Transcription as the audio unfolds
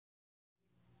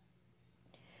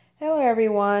Hello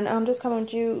everyone, I'm just coming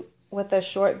to you with a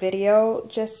short video.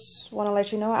 Just want to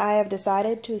let you know I have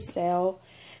decided to sell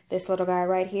this little guy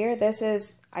right here.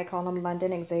 I call him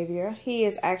London Xavier. He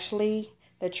is actually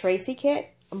the Tracy kit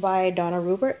by Donna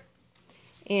Rupert.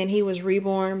 And he was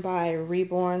reborn by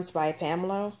Reborns by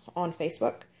Pamela on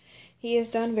Facebook. He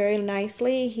is done very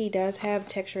nicely. He does have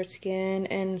textured skin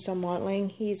and some modeling.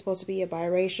 He's supposed to be a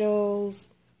biracial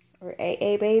or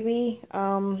AA baby.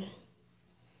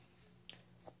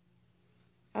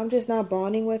 I'm just not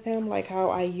bonding with him like how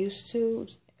I used to,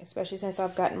 especially since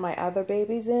I've gotten my other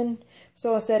babies in.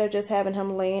 So instead of just having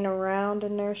him laying around the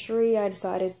nursery, I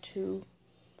decided to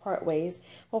part ways.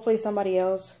 Hopefully somebody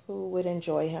else who would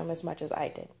enjoy him as much as I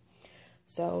did.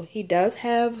 So he does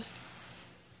have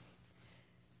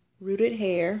rooted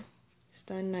hair. It's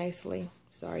done nicely.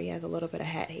 Sorry, he has a little bit of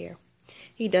hat hair.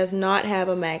 He does not have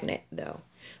a magnet though.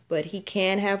 But he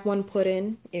can have one put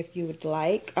in if you would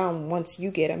like. Once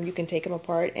you get him, you can take him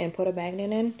apart and put a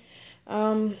magnet in.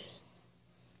 And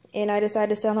I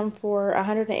decided to sell him for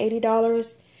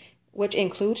 $180, which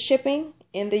includes shipping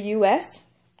in the U.S.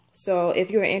 So if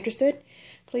you're interested,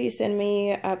 please send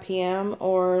me a PM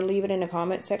or leave it in the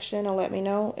comment section and let me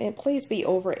know. And please be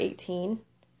over 18.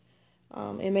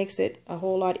 It makes it a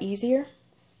whole lot easier.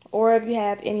 Or if you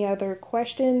have any other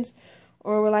questions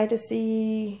or would like to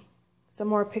see some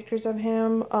more pictures of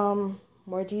him,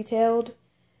 more detailed,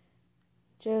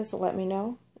 just let me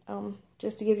know.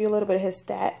 Just to give you a little bit of his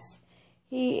stats.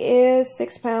 He is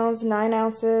 6 pounds, 9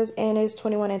 ounces, and is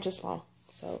 21 inches long.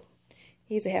 So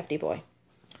he's a hefty boy.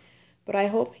 But I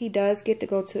hope he does get to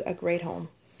go to a great home.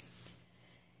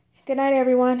 Good night,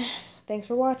 everyone. Thanks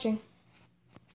for watching.